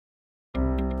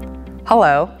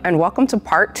Hello, and welcome to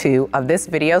part 2 of this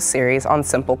video series on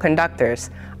SIMpull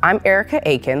conductors. I'm Erika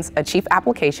Akins, a Chief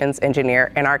Applications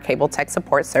Engineer in our Cable Tech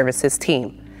Support Services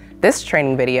team. This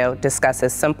training video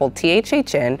discusses SIMpull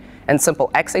THHN and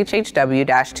SIMpull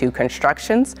XHHW-2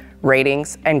 constructions,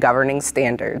 ratings, and governing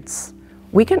standards.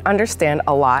 We can understand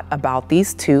a lot about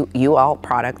these two UL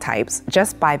product types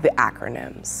just by the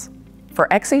acronyms. For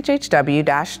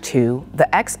XHHW-2,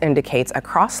 the X indicates a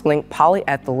cross-linked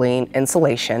polyethylene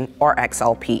insulation, or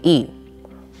XLPE.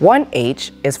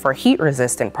 1H is for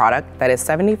heat-resistant product that is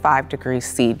 75 degrees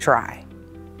C dry.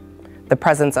 The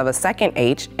presence of a second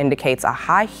H indicates a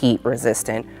high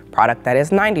heat-resistant product that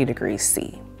is 90 degrees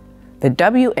C. The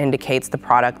W indicates the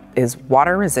product is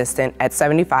water-resistant at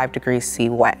 75 degrees C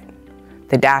wet.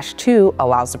 The -2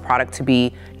 allows the product to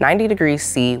be 90 degrees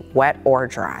C wet or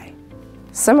dry.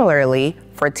 Similarly,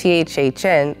 for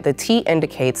THHN, the T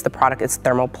indicates the product is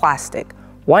thermoplastic,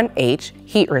 1H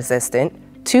heat-resistant,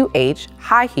 2H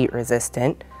high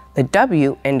heat-resistant, the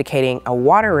W indicating a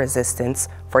water resistance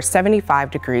for 75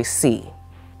 degrees C.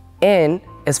 N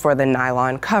is for the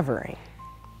nylon covering.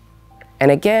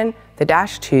 And again, the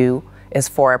 -2 is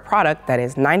for a product that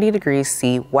is 90 degrees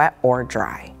C wet or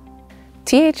dry.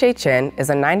 THHN is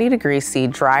a 90 degrees C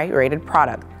dry rated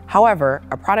product. However,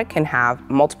 a product can have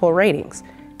multiple ratings.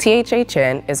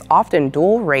 THHN is often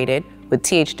dual rated with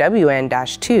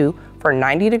THWN-2 for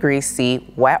 90 degrees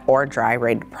C wet or dry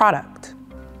rated product.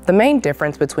 The main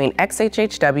difference between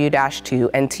XHHW-2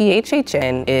 and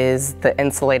THHN is the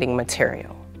insulating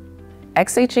material.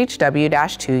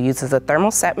 XHHW-2 uses a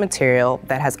thermoset material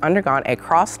that has undergone a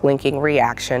cross-linking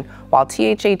reaction, while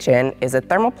THHN is a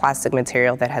thermoplastic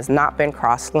material that has not been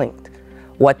cross-linked.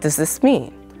 What does this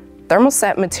mean?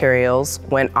 Thermoset materials,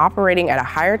 when operating at a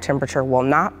higher temperature, will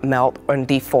not melt or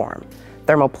deform.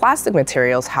 Thermoplastic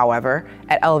materials, however,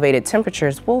 at elevated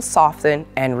temperatures will soften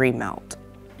and remelt.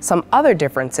 Some other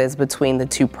differences between the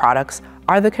two products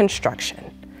are the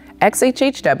construction.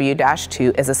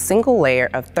 XHHW-2 is a single layer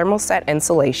of thermoset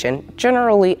insulation,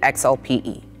 generally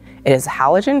XLPE. It is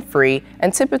halogen-free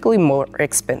and typically more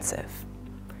expensive.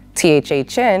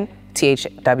 THHN,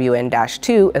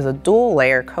 THWN-2 is a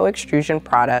dual-layer co-extrusion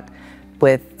product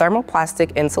with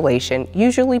thermoplastic insulation,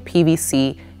 usually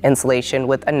PVC insulation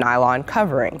with a nylon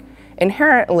covering.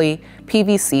 Inherently,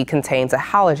 PVC contains a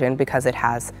halogen because it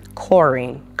has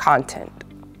chlorine content.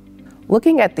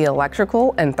 Looking at the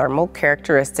electrical and thermal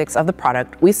characteristics of the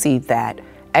product, we see that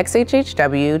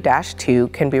XHHW-2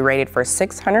 can be rated for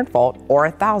 600 volt or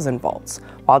 1000 volts,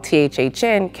 while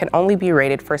THHN can only be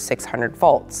rated for 600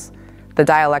 volts. The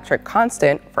dielectric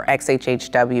constant for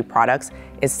XHHW products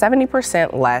is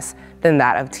 70% less than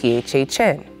that of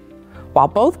THHN. While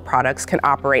both products can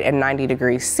operate at 90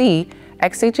 degrees C,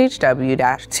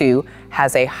 XHHW-2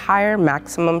 has a higher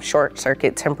maximum short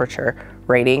circuit temperature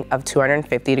rating of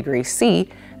 250 degrees C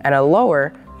and a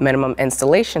lower minimum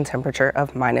installation temperature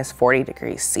of -40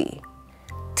 degrees C.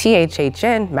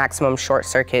 THHN maximum short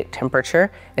circuit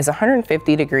temperature is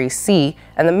 150 degrees C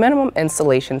and the minimum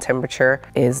installation temperature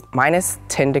is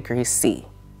 -10 degrees C.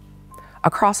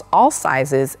 Across all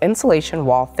sizes, insulation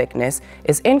wall thickness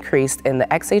is increased in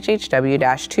the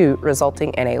XHHW-2,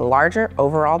 resulting in a larger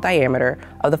overall diameter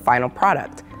of the final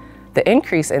product. The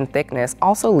increase in thickness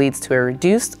also leads to a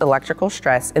reduced electrical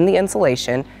stress in the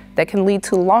insulation that can lead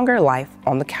to longer life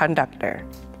on the conductor.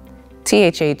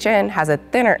 THHN has a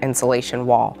thinner insulation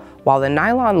wall, while the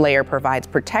nylon layer provides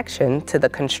protection to the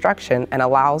construction and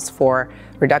allows for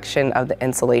reduction of the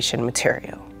insulation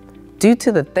material. Due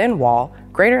to the thin wall,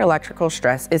 greater electrical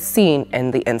stress is seen in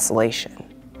the insulation.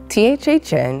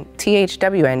 THHN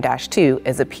THWN-2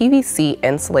 is a PVC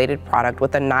insulated product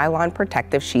with a nylon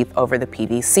protective sheath over the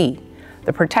PVC.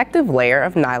 The protective layer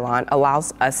of nylon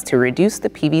allows us to reduce the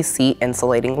PVC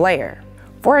insulating layer.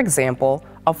 For example,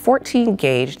 a 14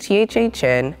 gauge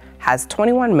THHN has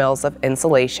 21 mils of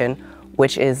insulation,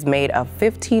 which is made of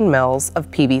 15 mils of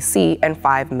PVC and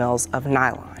 5 mils of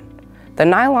nylon. The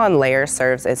nylon layer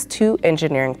serves as two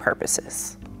engineering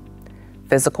purposes: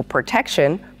 physical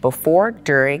protection before,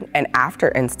 during, and after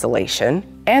installation,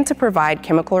 and to provide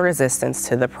chemical resistance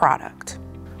to the product.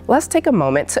 Let's take a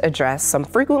moment to address some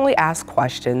frequently asked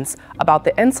questions about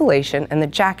the insulation and the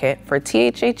jacket for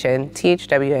THHN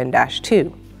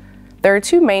THWN-2. There are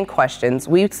two main questions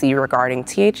we see regarding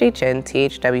THHN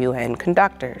THWN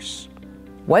conductors.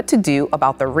 What to do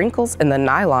about the wrinkles in the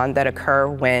nylon that occur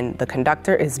when the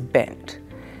conductor is bent,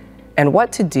 and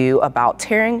what to do about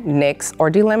tearing, nicks, or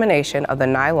delamination of the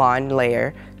nylon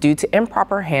layer due to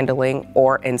improper handling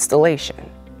or installation.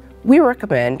 We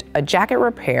recommend a jacket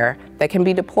repair that can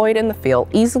be deployed in the field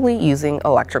easily using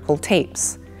electrical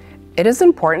tapes. It is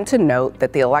important to note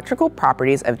that the electrical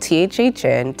properties of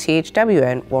THHN,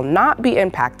 THWN will not be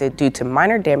impacted due to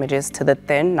minor damages to the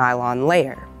thin nylon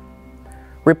layer.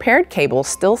 Repaired cables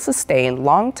still sustain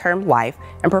long-term life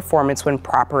and performance when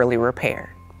properly repaired.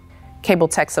 Cable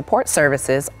Tech Support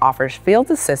Services offers field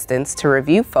assistance to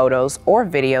review photos or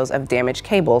videos of damaged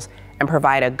cables and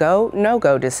provide a go,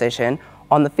 no-go decision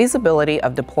on the feasibility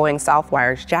of deploying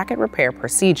Southwire's jacket repair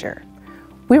procedure.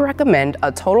 We recommend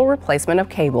a total replacement of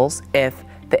cables if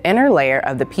the inner layer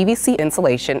of the PVC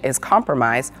insulation is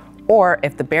compromised or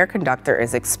if the bare conductor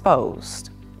is exposed.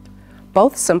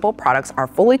 Both SIMpull products are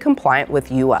fully compliant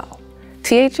with UL.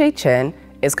 THHN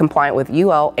is compliant with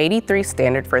UL 83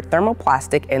 standard for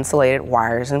thermoplastic insulated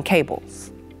wires and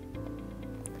cables.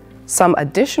 Some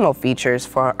additional features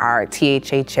for our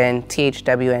THHN,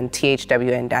 THWN,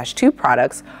 THWN-2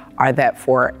 products are that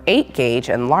for 8 gauge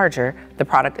and larger, the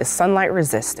product is sunlight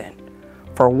resistant.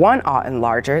 For 1/0 and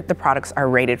larger, the products are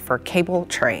rated for cable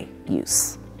tray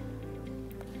use.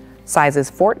 Sizes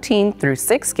 14 through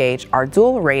 6 gauge are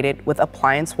dual rated with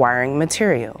appliance wiring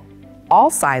material. All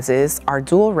sizes are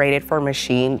dual rated for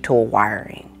machine tool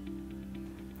wiring.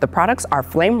 The products are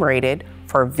flame rated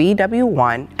for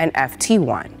VW1 and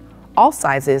FT1. All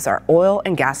sizes are oil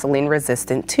and gasoline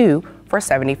resistant too for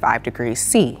 75 degrees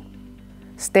C.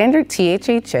 Standard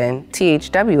THHN,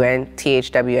 THWN,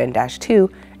 THWN-2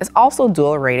 is also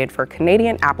dual rated for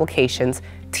Canadian applications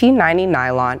T90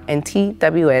 nylon and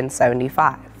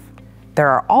TWN75. There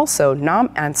are also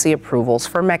NOM-ANSI approvals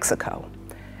for Mexico.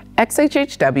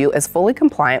 XHHW is fully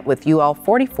compliant with UL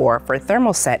 44 for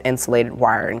thermoset insulated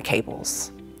wire and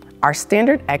cables. Our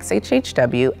standard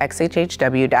XHHW,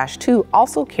 XHHW-2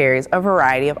 also carries a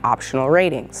variety of optional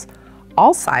ratings.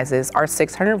 All sizes are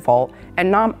 600 volt and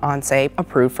NOM-ANSI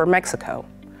approved for Mexico.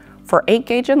 For 8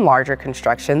 gauge and larger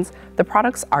constructions, the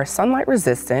products are sunlight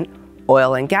resistant,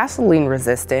 oil and gasoline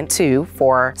resistant too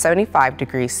for 75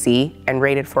 degrees C and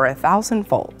rated for 1000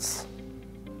 volts.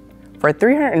 For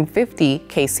 350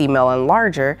 kc mil and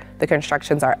larger, the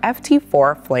constructions are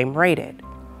FT4 flame rated.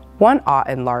 1/0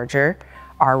 and larger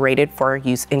are rated for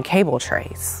use in cable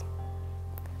trays.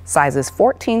 Sizes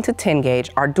 14 to 10 gauge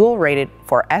are dual rated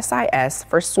for SIS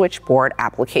for switchboard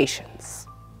applications.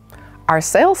 Our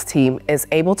sales team is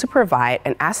able to provide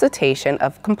an attestation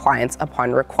of compliance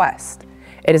upon request.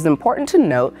 It is important to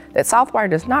note that Southwire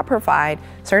does not provide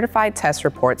certified test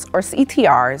reports or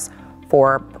CTRs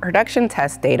for production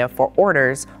test data for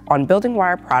orders on building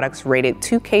wire products rated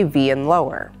 2 kV and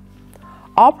lower.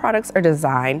 All products are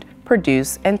designed,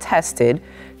 produced, and tested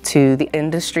to the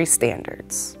industry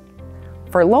standards.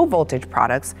 For low voltage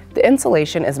products, the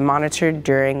insulation is monitored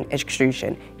during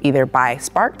extrusion, either by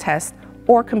spark test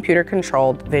or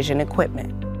computer-controlled vision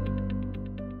equipment.